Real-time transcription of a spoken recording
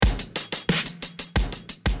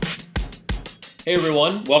Hey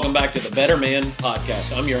everyone, welcome back to the Better Man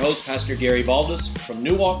Podcast. I'm your host, Pastor Gary Baldus from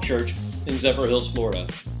New Walk Church in Zephyr Hills, Florida.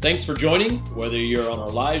 Thanks for joining, whether you're on our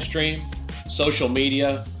live stream, social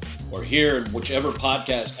media, or here in whichever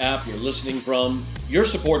podcast app you're listening from. Your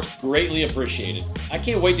support's greatly appreciated. I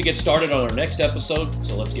can't wait to get started on our next episode,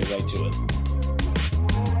 so let's get right to it.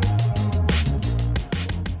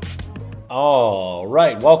 All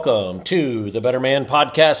right, welcome to the Better Man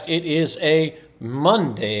Podcast. It is a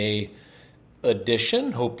Monday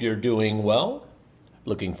edition. Hope you're doing well.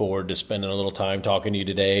 Looking forward to spending a little time talking to you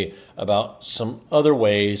today about some other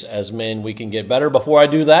ways as men we can get better. Before I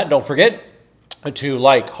do that, don't forget to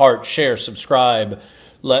like, heart, share, subscribe.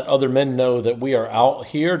 Let other men know that we are out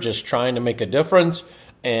here just trying to make a difference.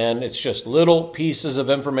 And it's just little pieces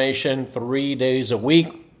of information 3 days a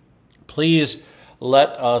week. Please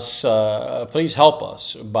please help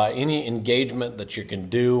us by any engagement that you can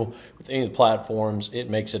do with any of the platforms. It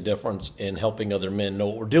makes a difference in helping other men know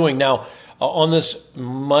what we're doing. Now, on this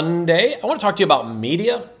Monday, I want to talk to you about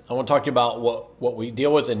media. I want to talk to you about what we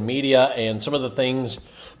deal with in media and some of the things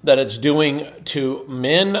that it's doing to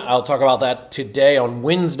men. I'll talk about that today. On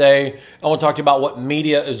Wednesday, I want to talk to you about what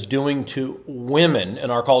media is doing to women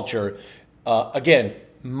in our culture. Again,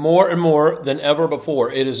 more and more than ever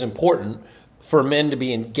before, it is important for men to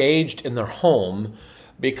be engaged in their home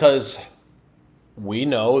because we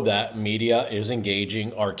know that media is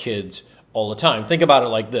engaging our kids all the time. Think about it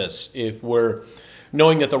like this. If we're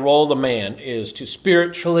knowing that the role of the man is to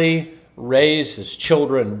spiritually raise his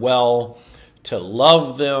children well, to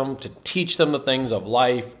love them, to teach them the things of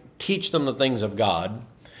life, teach them the things of God,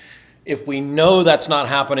 if we know that's not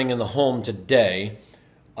happening in the home today,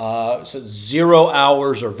 so 0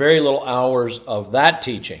 hours or very little hours of that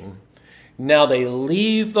teaching. Now they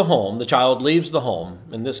leave the home, the child leaves the home,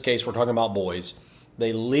 in this case we're talking about boys,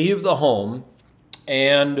 they leave the home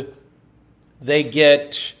and they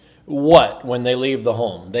get what when they leave the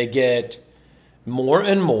home? They get more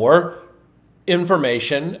and more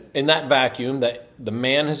information in that vacuum that the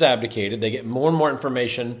man has abdicated. They get more and more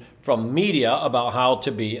information from media about how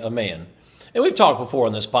to be a man. And we've talked before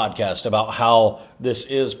on this podcast about how this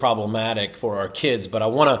is problematic for our kids, but I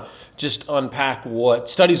want to just unpack what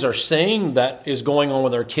studies are saying that is going on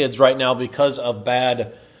with our kids right now because of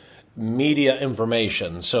bad media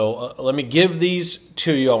information. So let me give these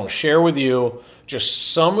to you. I want to share with you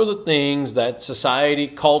just some of the things that society,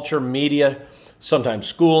 culture, media, sometimes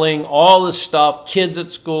schooling, all this stuff, kids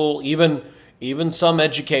at school, even some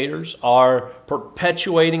educators are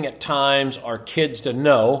perpetuating at times our kids to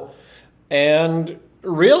know. And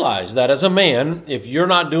realize that as a man, if you're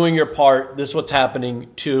not doing your part, this is what's happening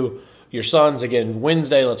to your sons. Again,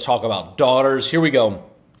 Wednesday, let's talk about daughters. Here we go.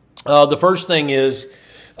 The first thing is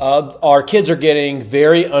our kids are getting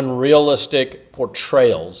very unrealistic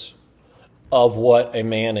portrayals of what a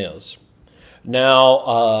man is.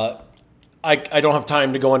 Now, I don't have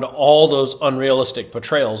time to go into all those unrealistic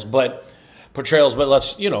portrayals, but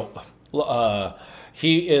let's,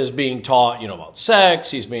 he is being taught, about sex.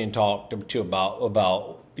 He's being talked to about,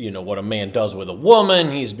 what a man does with a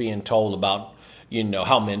woman. He's being told about,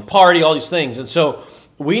 how men party, all these things. And so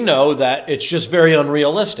we know that it's just very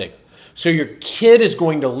unrealistic. So your kid is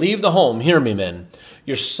going to leave the home. Hear me, men.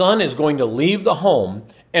 Your son is going to leave the home,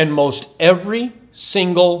 and most every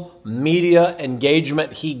single media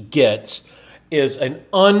engagement he gets is an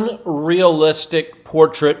unrealistic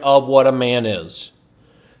portrait of what a man is.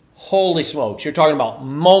 Holy smokes, you're talking about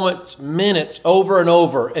moments, minutes, over and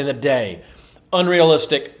over in a day.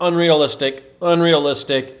 Unrealistic,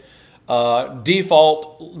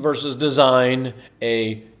 default versus design,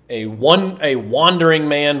 a wandering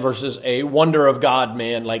man versus a wonder of God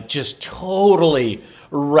man, like just totally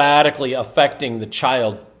radically affecting the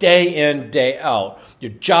child day in, day out.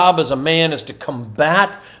 Your job as a man is to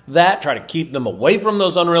combat that, try to keep them away from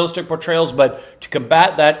those unrealistic portrayals, but to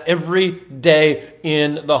combat that every day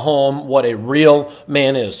in the home, what a real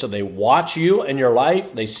man is. So they watch you and your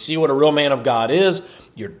life. They see what a real man of God is.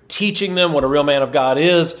 You're teaching them what a real man of God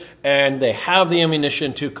is, and they have the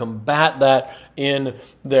ammunition to combat that in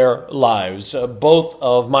their lives. Both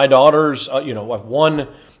of my daughters, I have one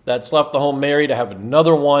that's left the home married. I have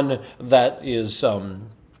another one that is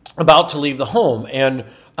about to leave the home, and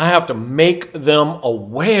I have to make them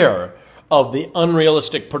aware of the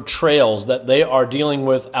unrealistic portrayals that they are dealing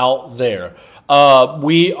with out there.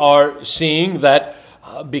 We are seeing that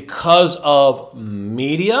because of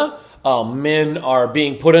media, men are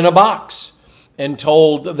being put in a box and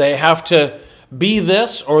told they have to be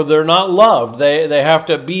this or they're not loved. They have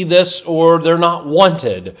to be this or they're not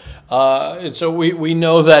wanted. And so we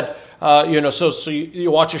know that, so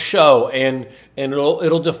you watch a show and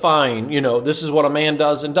it'll define, this is what a man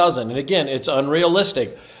does and doesn't. And again, it's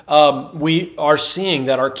unrealistic. We are seeing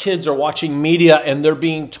that our kids are watching media and they're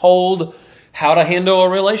being told how to handle a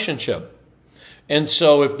relationship. And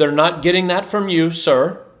so if they're not getting that from you,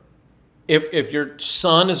 sir, if your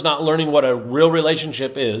son is not learning what a real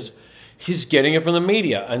relationship is, he's getting it from the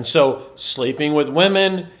media. And so sleeping with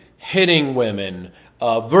women, hitting women,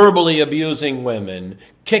 verbally abusing women,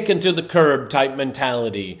 kicking to the curb type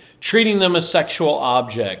mentality, treating them as sexual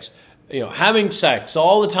objects, having sex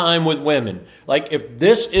all the time with women. Like if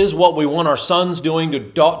this is what we want our sons doing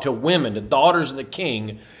to women, to daughters of the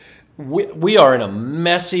king, we are in a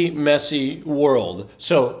messy, messy world.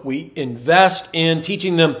 So we invest in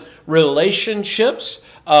teaching them relationships.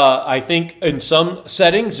 I think in some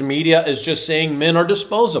settings, media is just saying men are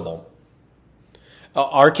disposable.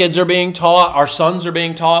 Our kids are being taught, our sons are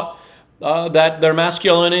being taught that their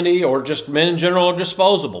masculinity or just men in general are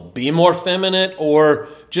disposable. Be more feminine or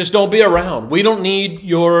just don't be around. We don't need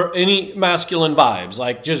any masculine vibes.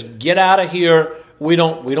 Like just get out of here. We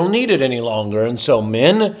don't need it any longer. And so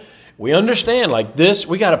men, we understand like this,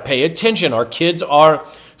 we got to pay attention. Our kids are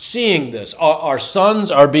seeing this. Our sons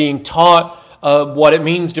are being taught what it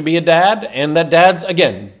means to be a dad, and that dads,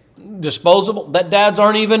 again, disposable, that dads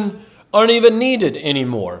aren't even needed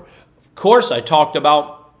anymore. Of course, I talked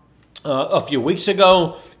about a few weeks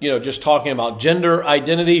ago, just talking about gender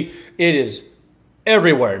identity. It is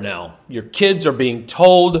everywhere now. Your kids are being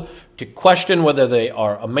told to question whether they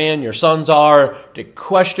are a man, your sons are, to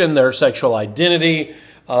question their sexual identity.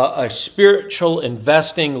 A spiritual,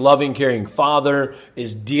 investing, loving, caring father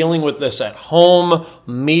is dealing with this at home.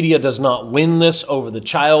 Media does not win this over the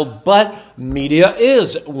child, but media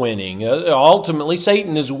is winning. Ultimately,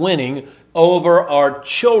 Satan is winning over our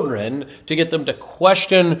children to get them to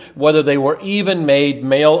question whether they were even made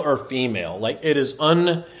male or female. Like, it is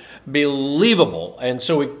unbelievable. And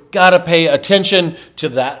so we got to pay attention to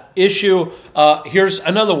that issue. Here's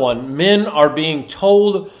another one. Men are being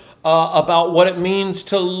told about what it means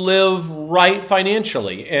to live right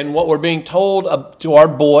financially. And what we're being told to our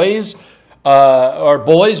boys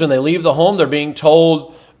when they leave the home, they're being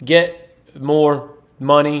told, get more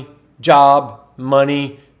money, job,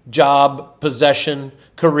 possession,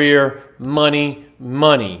 career, money.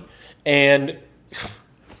 And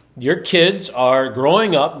your kids are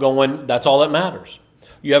growing up going, that's all that matters.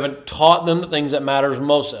 You haven't taught them the things that matters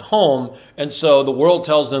most at home. And so the world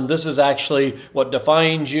tells them this is actually what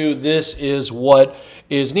defines you. This is what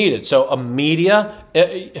is needed. So media,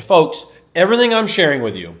 folks, everything I'm sharing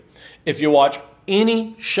with you, if you watch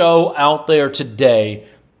any show out there today,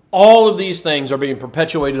 all of these things are being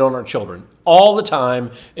perpetuated on our children all the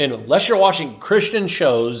time. And unless you're watching Christian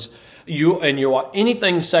shows, you watch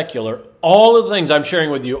anything secular, all of the things I'm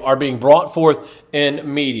sharing with you are being brought forth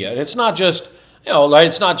in media. And it's not just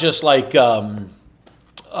it's not just like,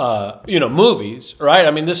 movies, right?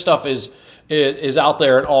 I mean, this stuff is out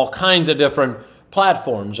there in all kinds of different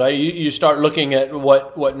platforms, right? You start looking at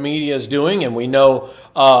what media is doing, and we know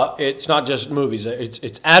it's not just movies.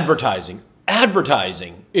 It's advertising.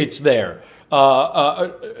 It's there.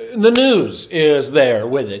 The news is there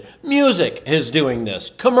with it. Music is doing this.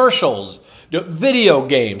 Commercials, video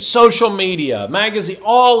games, social media, magazine,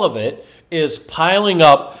 all of it is piling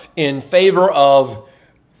up in favor of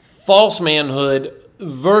false manhood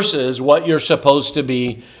versus what you're supposed to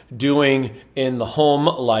be doing in the home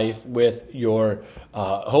life with your,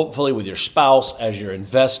 hopefully with your spouse as you're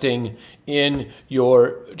investing in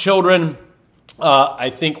your children. I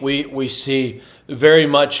think we see very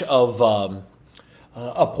much of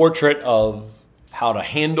a portrait of how to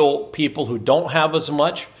handle people who don't have as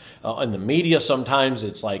much. In the media, sometimes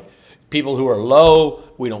it's like, people who are low,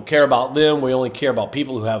 we don't care about them. We only care about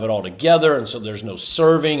people who have it all together. And so there's no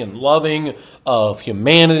serving and loving of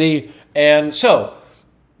humanity. And so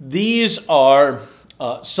these are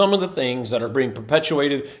some of the things that are being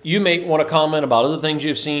perpetuated. You may want to comment about other things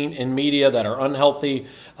you've seen in media that are unhealthy.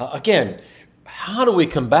 Again, how do we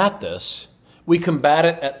combat this? We combat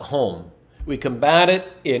it at home. We combat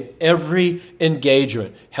it in every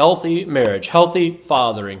engagement. Healthy marriage, healthy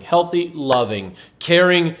fathering, healthy loving,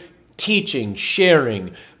 caring, teaching,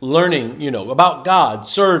 sharing, learning, about God,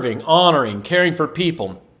 serving, honoring, caring for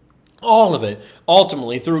people. All of it,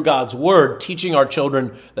 ultimately, through God's word, teaching our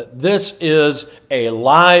children that this is a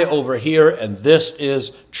lie over here and this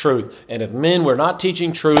is truth. And if men were not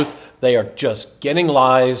teaching truth, They are just getting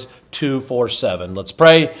lies 247. Let's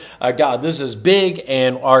pray. God, this is big,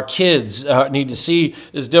 and our kids need to see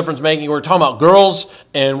this difference making. We're talking about girls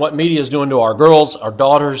and what media is doing to our girls, our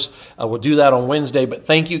daughters. We'll do that on Wednesday, but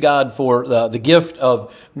thank you, God, for the gift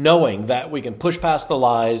of knowing that we can push past the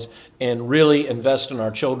lies and really invest in our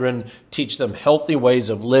children, teach them healthy ways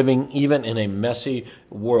of living, even in a messy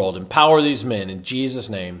world. Empower these men. In Jesus'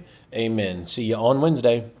 name, amen. See you on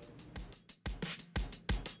Wednesday.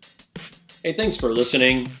 Hey, thanks for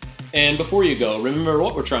listening. And before you go, remember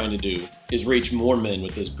what we're trying to do is reach more men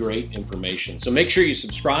with this great information. So make sure you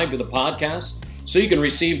subscribe to the podcast so you can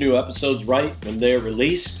receive new episodes right when they're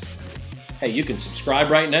released. Hey, you can subscribe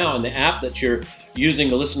right now in the app that you're using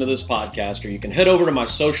to listen to this podcast, or you can head over to my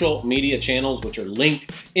social media channels, which are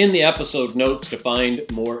linked in the episode notes to find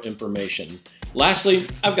more information. Lastly,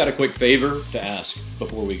 I've got a quick favor to ask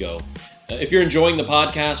before we go. If you're enjoying the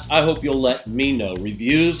podcast, I hope you'll let me know.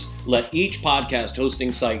 Reviews let each podcast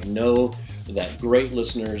hosting site know that great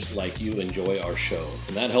listeners like you enjoy our show.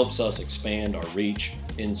 And that helps us expand our reach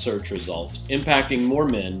in search results, impacting more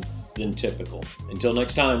men than typical. Until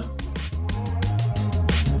next time.